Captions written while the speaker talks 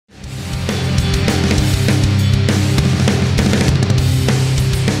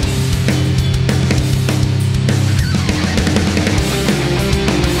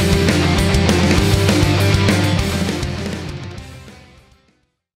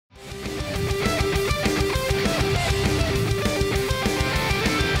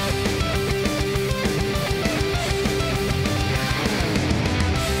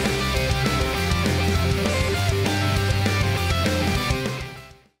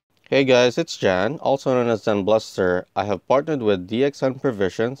Hey guys, it's Jan, also known as Jan Bluster. I have partnered with DXN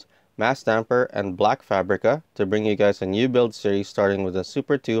Provisions, Mass Damper, and Black Fabrica to bring you guys a new build series starting with a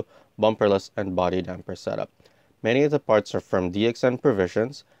Super 2 bumperless and body damper setup. Many of the parts are from DXN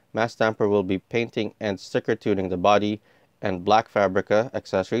Provisions. Mass Damper will be painting and sticker tuning the body, and Black Fabrica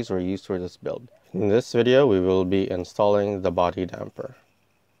accessories were used for this build. In this video, we will be installing the body damper.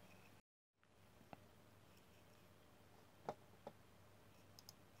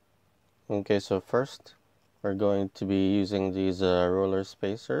 Okay, so first we're going to be using these roller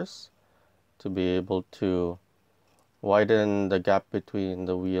spacers to be able to widen the gap between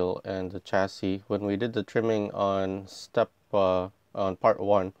the wheel and the chassis. When we did the trimming on on part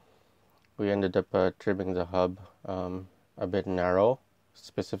 1, we ended up trimming the hub a bit narrow,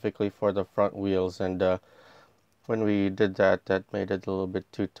 specifically for the front wheels, and when we did that, that made it a little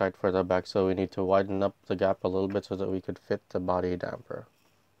bit too tight for the back, so we need to widen up the gap a little bit so that we could fit the body damper.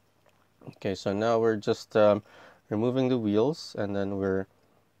 Okay, so now we're just removing the wheels, and then we're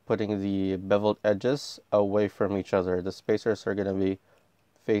putting the beveled edges away from each other. The spacers are going to be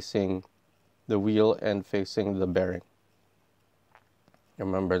facing the wheel and facing the bearing.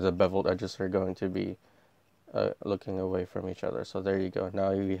 Remember, the beveled edges are going to be looking away from each other. So there you go.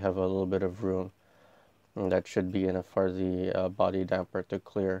 Now we have a little bit of room, and that should be enough for the body damper to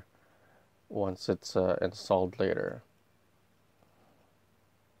clear once it's installed later.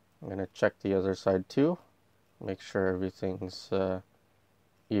 I'm going to check the other side too, make sure everything's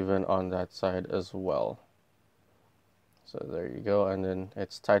even on that side as well. So there you go, and then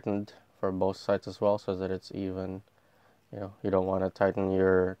it's tightened for both sides as well so that it's even. You don't want to tighten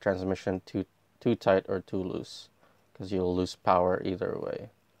your transmission too tight or too loose, because you'll lose power either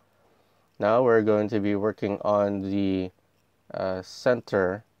way. Now we're going to be working on the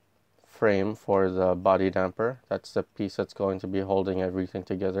center frame for the body damper. That's the piece that's going to be holding everything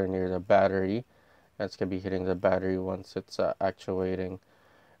together near the battery. That's going to be hitting the battery once it's actuating.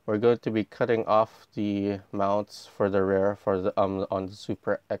 We're going to be cutting off the mounts for the rear for the on the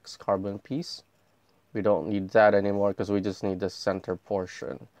Super X carbon piece. We don't need that anymore because we just need the center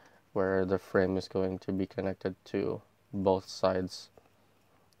portion where the frame is going to be connected to both sides.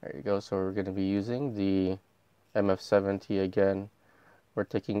 There you go. So we're going to be using the MF70 again. We're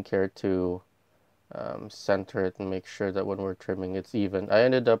taking care to center it and make sure that when we're trimming it's even. I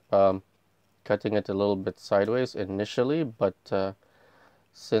ended up cutting it a little bit sideways initially, but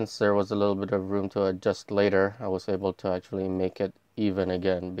since there was a little bit of room to adjust later, I was able to actually make it even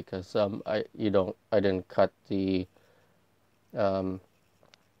again, because I didn't cut the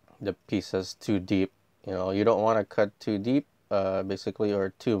pieces too deep. You don't want to cut too deep, basically, or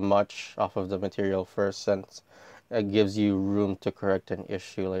too much off of the material first, since it gives you room to correct an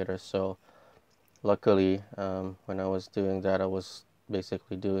issue later. So luckily, when I was doing that, I was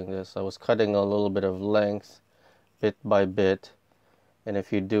basically doing this. I was cutting a little bit of length bit by bit, and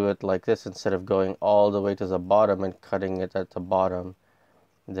if you do it like this, instead of going all the way to the bottom and cutting it at the bottom,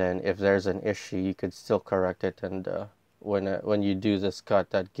 then if there's an issue, you could still correct it. And when you do this cut,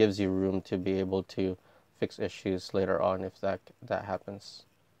 that gives you room to be able to fix issues later on if that happens.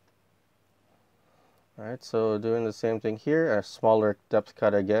 Alright, so doing the same thing here, a smaller depth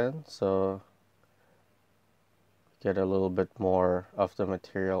cut again, so get a little bit more of the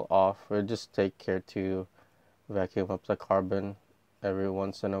material off. We'll just take care to vacuum up the carbon every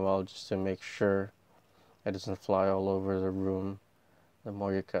once in a while, just to make sure it doesn't fly all over the room the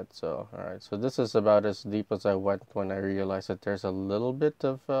more you cut. So alright, so this is about as deep as I went when I realized that there's a little bit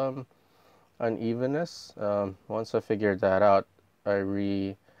of unevenness. Once I figured that out, I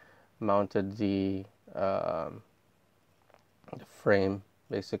remounted the frame,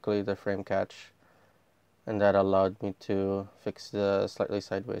 basically the frame catch, and that allowed me to fix the slightly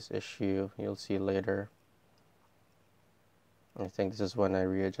sideways issue you'll see later. I think this is when I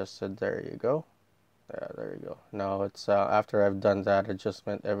readjusted. There you go. Yeah, there you go. Now it's after I've done that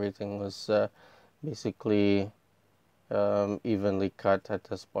adjustment, everything was basically evenly cut at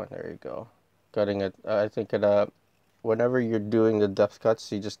this point. There you go. Cutting it, I think whenever you're doing the depth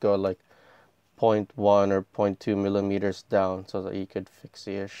cuts, you just go like 0.1 or 0.2 millimeters down so that you could fix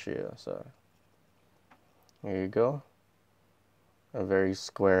the issue. So there you go. A very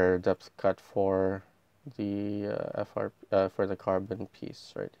square depth cut for the for the carbon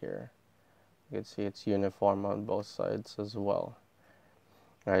piece right here. You can see it's uniform on both sides as well.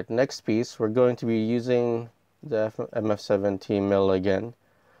 Alright, next piece, we're going to be using the MF70 mill again.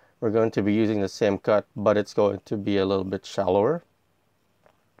 We're going to be using the same cut, but it's going to be a little bit shallower.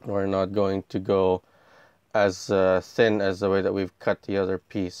 We're not going to go as thin as the way that we've cut the other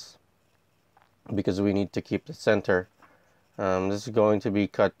piece, because we need to keep the center This is going to be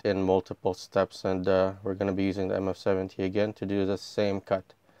cut in multiple steps, and we're going to be using the MF70 again to do the same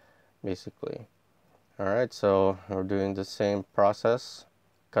cut, basically. Alright, so we're doing the same process.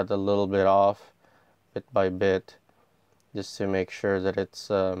 Cut a little bit off, bit by bit, just to make sure that it's,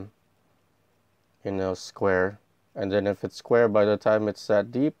 you know, square. And then if it's square by the time it's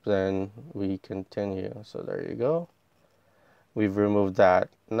that deep, then we continue. So there you go. We've removed that.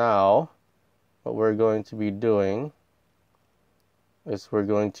 Now, what we're going to be doing is we're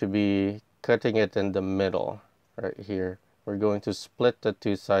going to be cutting it in the middle right here. We're going to split the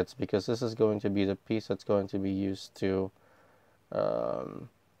two sides because this is going to be the piece that's going to be used to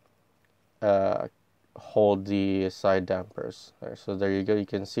hold the side dampers. So there you go. You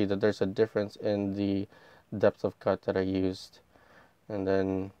can see that there's a difference in the depth of cut that I used. And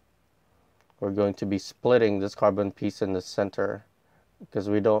then we're going to be splitting this carbon piece in the center because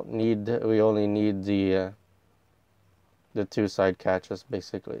we only need the two side catches,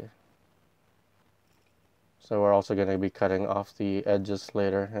 basically. So we're also going to be cutting off the edges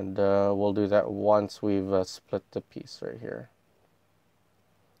later, and we'll do that once we've split the piece right here.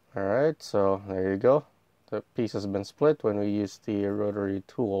 Alright, so there you go. The piece has been split when we use the rotary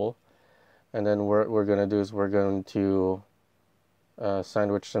tool. And then what we're going to do is we're going to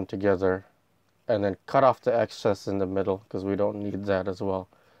sandwich them together and then cut off the excess in the middle because we don't need that as well.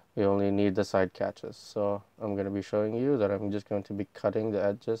 We only need the side catches. So I'm going to be showing you that I'm just going to be cutting the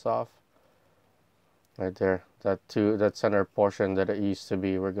edges off. Right there, that center portion that it used to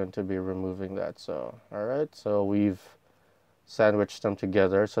be, we're going to be removing that. So, alright, so we've sandwiched them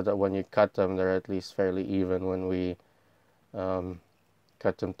together so that when you cut them, they're at least fairly even when we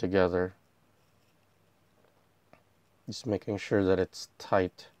cut them together. Just making sure that it's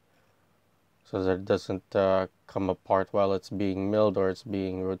tight so that it doesn't come apart while it's being milled or it's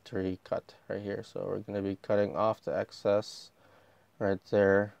being rotary cut right here. So we're going to be cutting off the excess right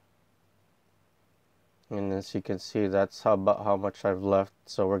there. And as you can see, that's about how much I've left.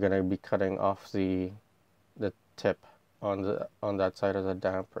 So we're going to be cutting off the tip on that side of the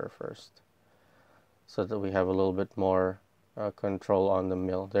damper first, so that we have a little bit more control on the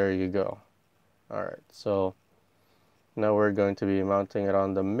mill. There you go. Alright, so now we're going to be mounting it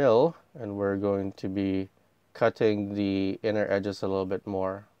on the mill, and we're going to be cutting the inner edges a little bit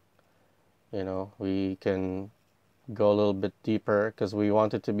more. You know, we can go a little bit deeper because we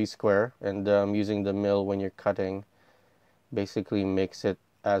want it to be square, and using the mill when you're cutting basically makes it,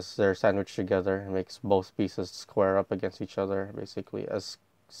 as they're sandwiched together, it makes both pieces square up against each other, basically as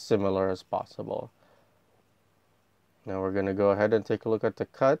similar as possible. Now we're going to go ahead and take a look at the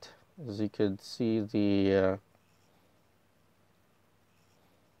cut. As you can see, the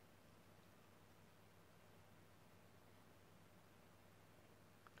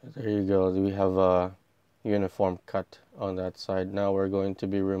there you go, we have a uniform cut on that side. Now we're going to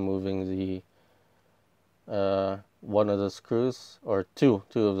be removing the one of the screws, or two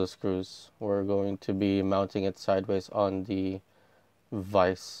of the screws. We're going to be mounting it sideways on the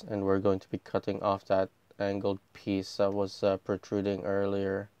vise, and we're going to be cutting off that angled piece that was protruding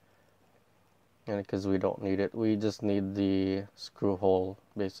earlier. And because we don't need it, we just need the screw hole,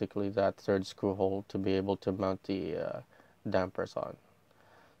 basically that third screw hole, to be able to mount the dampers on.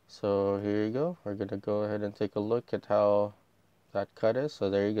 So here you go. We're going to go ahead and take a look at how that cut is. So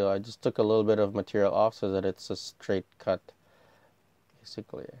there you go. I just took a little bit of material off so that it's a straight cut,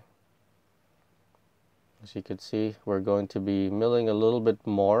 basically. As you can see, we're going to be milling a little bit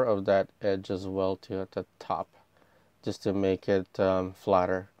more of that edge as well too at the top, just to make it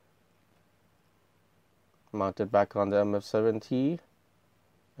flatter. Mount it back on the MF70,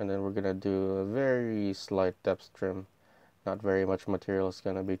 and then we're going to do a very slight depth trim. Not very much material is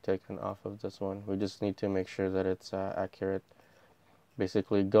going to be taken off of this one. We just need to make sure that it's accurate.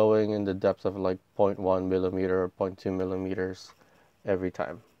 Basically going in the depth of like 0.1 millimeter or 0.2 millimeters every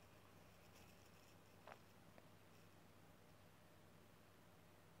time.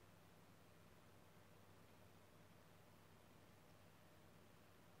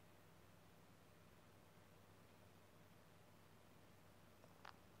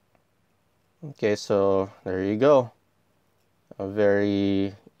 Okay, so there you go. A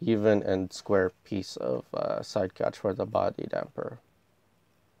very even and square piece of side catch for the body damper.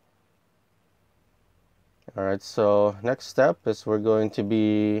 Alright, so next step is we're going to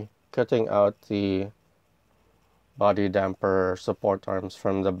be cutting out the body damper support arms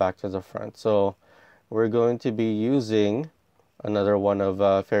from the back to the front. So we're going to be using another one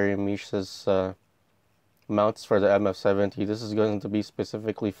of Ferrimiche's mounts for the MF70. This is going to be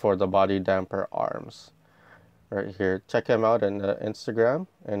specifically for the body damper arms. Right here, check him out on Instagram,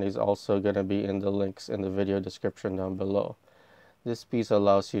 and he's also going to be in the links in the video description down below. This piece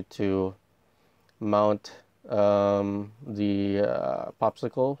allows you to mount the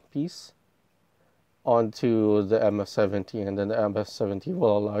popsicle piece onto the MF70, and then the MF70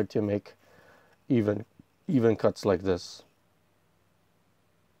 will allow you to make even cuts like this.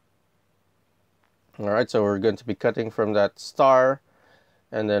 Alright, so we're going to be cutting from that star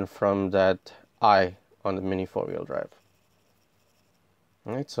and then from that eye on the mini 4-wheel drive.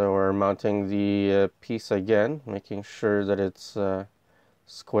 Alright, so we're mounting the piece again, making sure that it's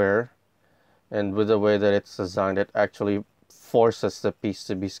square. And with the way that it's designed, it actually forces the piece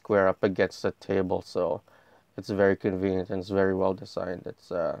to be square up against the table, so it's very convenient and it's very well designed.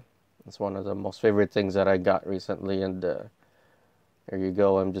 It's one of the most favorite things that I got recently, and there you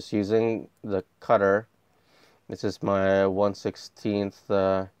go. I'm just using the cutter. This is my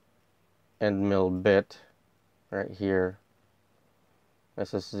 1/16 end mill bit right here.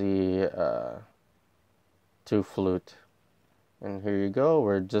 This is the 2 flute, and here you go.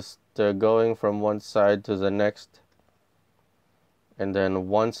 We're just going from one side to the next, and then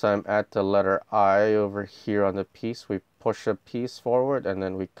once I'm at the letter I over here on the piece, we push a piece forward and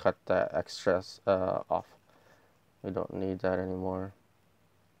then we cut the extras off. We don't need that anymore.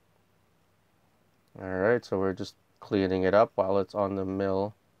 Alright, so we're just cleaning it up while it's on the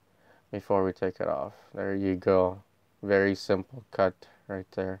mill before we take it off. There you go. Very simple cut right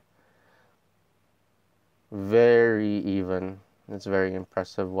there. Very even. It's very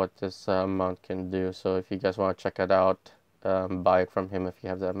impressive what this mount can do. So if you guys want to check it out, buy it from him if you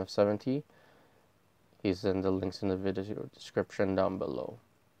have the MF70. He's in the links in the video description down below.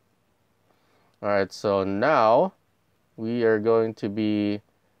 Alright, so now we are going to be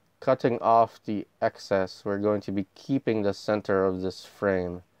cutting off the excess. We're going to be keeping the center of this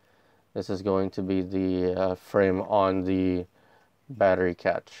frame. This is going to be the frame on the battery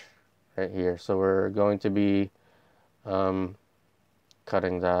catch right here. So we're going to be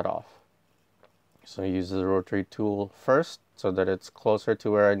cutting that off. So I use the rotary tool first so that it's closer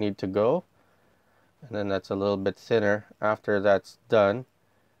to where I need to go, and then that's a little bit thinner. After that's done,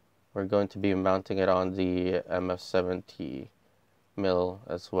 we're going to be mounting it on the MF70 mill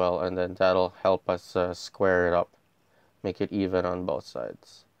as well, and then that'll help us square it up, make it even on both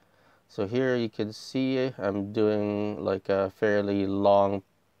sides. So here you can see I'm doing like a fairly long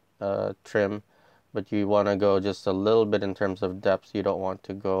trim, but you want to go just a little bit in terms of depth. You don't want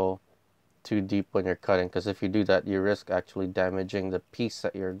to go too deep when you're cutting, because if you do that, you risk actually damaging the piece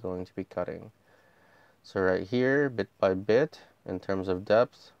that you're going to be cutting. So right here, bit by bit, in terms of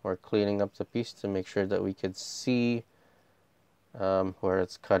depth, we're cleaning up the piece to make sure that we can see where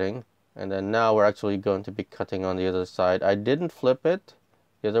it's cutting. And then now we're actually going to be cutting on the other side. I didn't flip it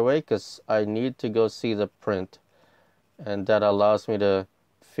the other way because I need to go see the print, and that allows me to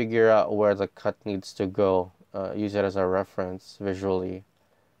figure out where the cut needs to go, use it as a reference visually.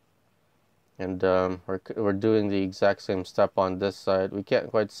 And we're doing the exact same step on this side. We can't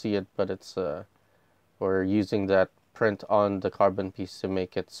quite see it, but it's we're using that print on the carbon piece to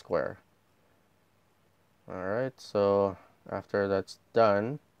make it square. Alright, so after that's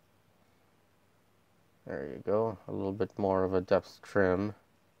done, there you go, a little bit more of a depth trim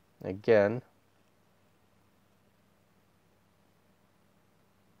again.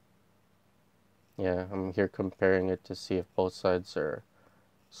 Yeah, I'm here comparing it to see if both sides are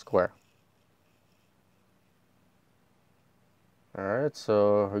square. Alright,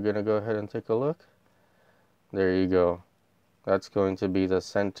 so we're gonna go ahead and take a look. There you go. That's going to be the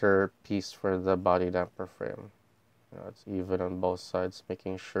center piece for the body damper frame. It's even on both sides,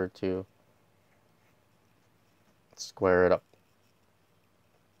 making sure to square it up.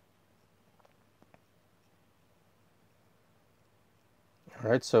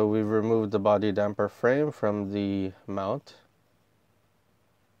 Alright, so we've removed the body damper frame from the mount,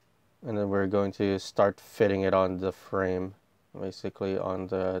 and then we're going to start fitting it on the frame, basically on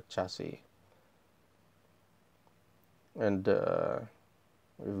the chassis. And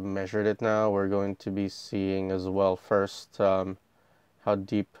we've measured it now. We're going to be seeing as well first how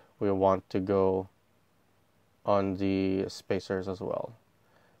deep we want to go on the spacers as well.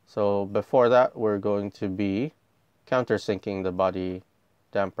 So before that, we're going to be countersinking the body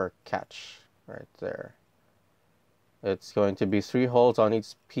damper catch right there. It's going to be 3 holes on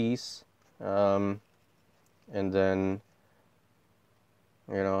each piece, and then,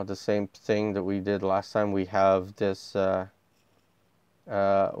 you know, the same thing that we did last time. We have this what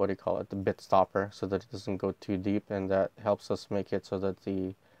do you call it, the bit stopper, so that it doesn't go too deep, and that helps us make it so that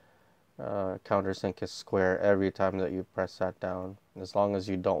the countersink is square every time that you press that down. As long as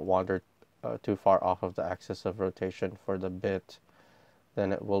you don't wander too far off of the axis of rotation for the bit,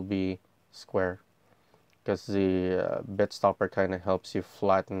 then it will be square. because the bit stopper kind of helps you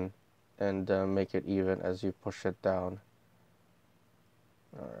flatten and make it even as you push it down.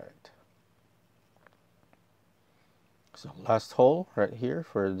 Alright. So last hole right here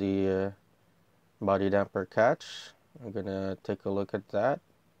for the body damper catch. I'm gonna take a look at that.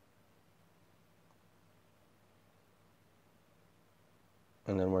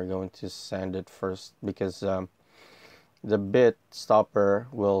 And then we're going to sand it first, because the bit stopper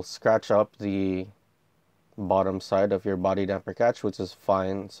will scratch up the bottom side of your body damper catch, which is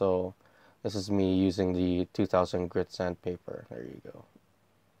fine. So this is me using the 2000 grit sandpaper. There you go.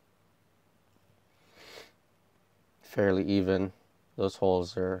 Fairly even. Those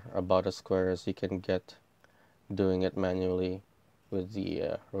holes are about as square as you can get doing it manually with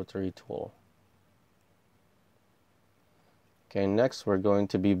the rotary tool. Okay, next we're going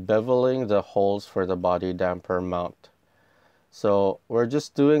to be beveling the holes for the body damper mount. So we're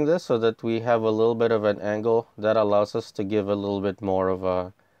just doing this so that we have a little bit of an angle that allows us to give a little bit more of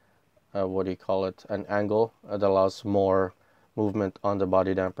a what do you call it, an angle that allows more movement on the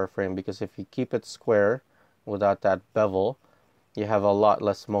body damper frame, because if you keep it square without that bevel, you have a lot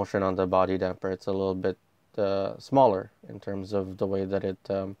less motion on the body damper. It's a little bit smaller in terms of the way that it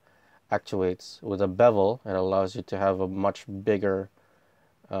actuates. With a bevel, it allows you to have a much bigger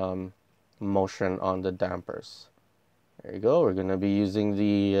motion on the dampers. There you go. We're going to be using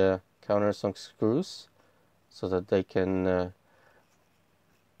the countersunk screws so that they can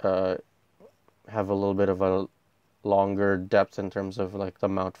have a little bit of a longer depth in terms of like the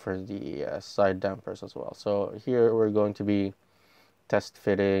mount for the side dampers as well. So here we're going to be test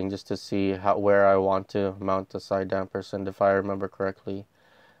fitting just to see where I want to mount the side dampers, and if I remember correctly,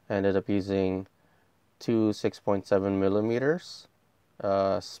 I ended up using two 6.7 millimeters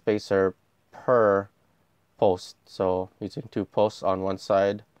spacer per post. So using 2 posts on one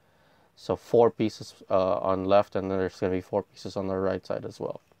side, so 4 pieces on left, and then there's going to be 4 pieces on the right side as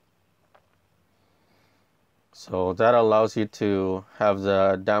well. So that allows you to have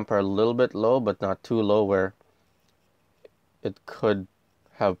the damper a little bit low, but not too low where it could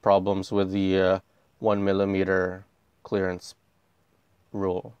have problems with the 1 millimeter clearance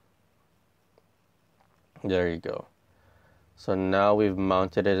rule. There you go. So now we've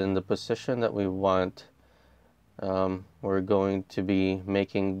mounted it in the position that we want. We're going to be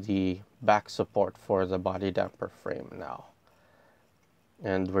making the back support for the body damper frame now.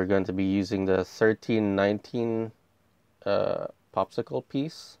 And we're going to be using the 1319 popsicle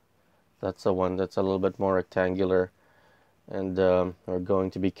piece. That's the one that's a little bit more rectangular. And we're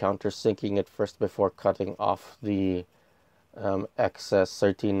going to be countersinking it first before cutting off the excess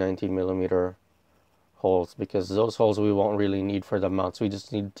 1319 millimeter holes, because those holes we won't really need for the mounts. We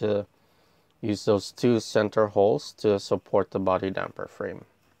just need to use those 2 center holes to support the body damper frame.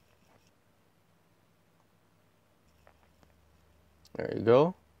 There you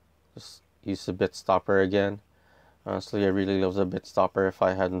go. Just use the bit stopper again. Honestly, I really love the bit stopper. If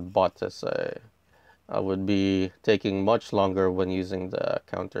I hadn't bought this, I would be taking much longer when using the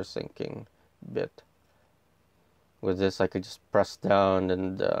countersinking bit. With this, I could just press down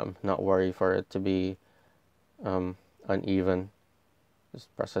and not worry for it to be uneven.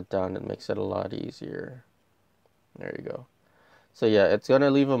 Just press it down, it makes it a lot easier. There you go. So yeah, it's gonna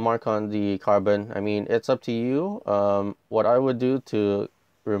leave a mark on the carbon. I mean, it's up to you. What I would do to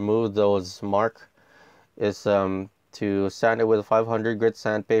remove those mark is to sand it with 500 grit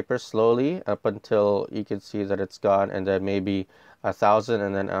sandpaper slowly up until you can see that it's gone, and then maybe 1000,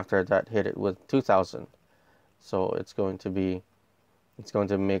 and then after that hit it with 2000. So it's going to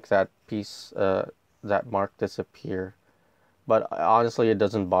make that piece, that mark disappear. But honestly, it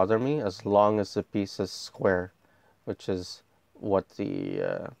doesn't bother me as long as the piece is square, which is what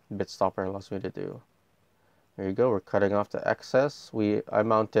the bit stopper allows me to do. There you go. We're cutting off the excess. I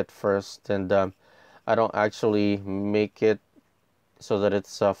mount it first, and I don't actually make it so that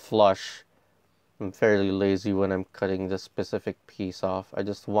it's flush. I'm fairly lazy when I'm cutting this specific piece off. I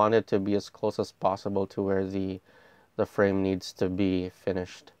just want it to be as close as possible to where the frame needs to be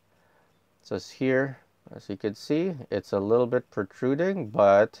finished. So it's here, as you can see, it's a little bit protruding,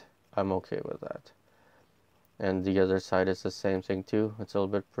 but I'm okay with that. And the other side is the same thing too. It's a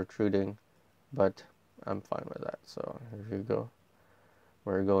little bit protruding, but I'm fine with that. So here you go.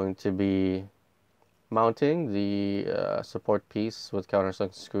 We're going to be mounting the support piece with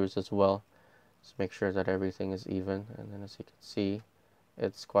countersunk screws as well. Just make sure that everything is even, and then as you can see,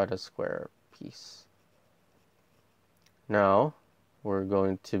 it's quite a square piece. Now we're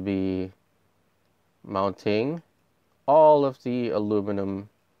going to be mounting all of the aluminum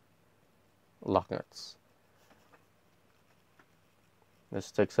lock nuts. This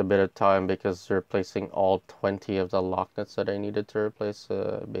takes a bit of time because replacing all 20 of the lock nuts that I needed to replace,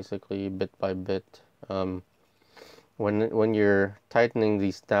 basically bit by bit. When you're tightening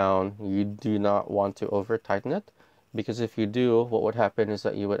these down, you do not want to over tighten it, because if you do, what would happen is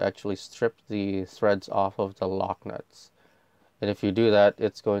that you would actually strip the threads off of the lock nuts. And if you do that,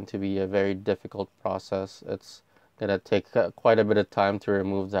 it's going to be a very difficult process. It's going to take quite a bit of time to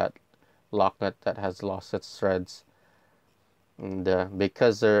remove that lock nut that has lost its threads. And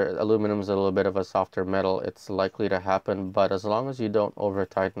because aluminum is a little bit of a softer metal, it's likely to happen. But as long as you don't over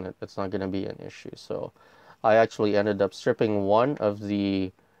tighten it, it's not going to be an issue. So I actually ended up stripping one of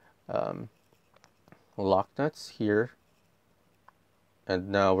the lock nuts here. And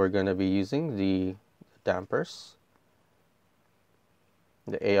now we're going to be using the dampers.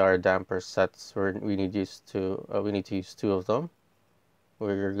 The AR damper sets, we need to use two of them.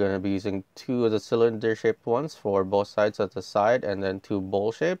 We're going to be using two of the cylinder-shaped ones for both sides of the side, and then two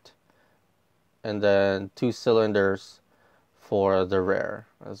bowl-shaped, and then two cylinders for the rear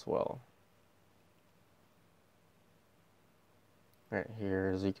as well. Right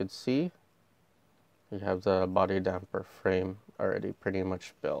here, as you can see, we have the body damper frame already pretty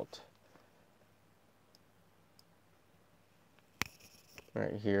much built.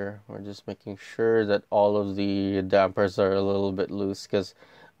 Right here, we're just making sure that all of the dampers are a little bit loose, because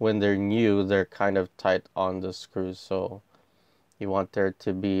when they're new, they're kind of tight on the screws, so you want there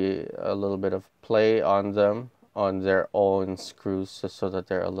to be a little bit of play on them, on their own screws, just so that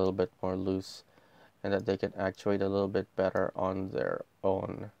they're a little bit more loose and that they can actuate a little bit better on their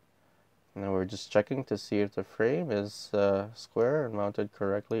own. Now we're just checking to see if the frame is square and mounted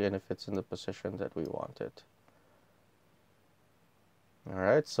correctly, and if it's in the position that we want it.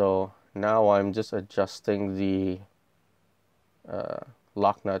 Alright, so now I'm just adjusting the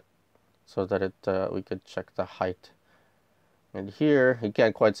lock nut so that we could check the height. And here, you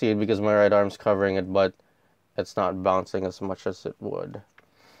can't quite see it because my right arm's covering it, but it's not bouncing as much as it would.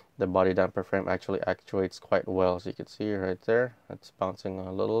 The body damper frame actually actuates quite well, as you can see right there. It's bouncing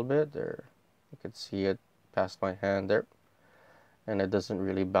a little bit there. You can see it past my hand there. And it doesn't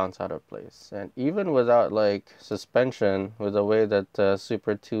really bounce out of place. And even without like suspension, with the way that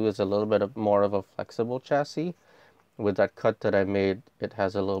Super 2 is a little bit more of a flexible chassis, with that cut that I made, it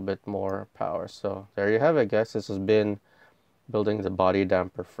has a little bit more power. So there you have it, guys. This has been building the body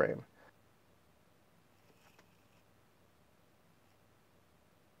damper frame.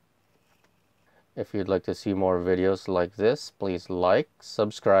 If you'd like to see more videos like this, please like,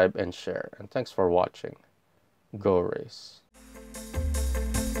 subscribe, and share. And thanks for watching. Go race.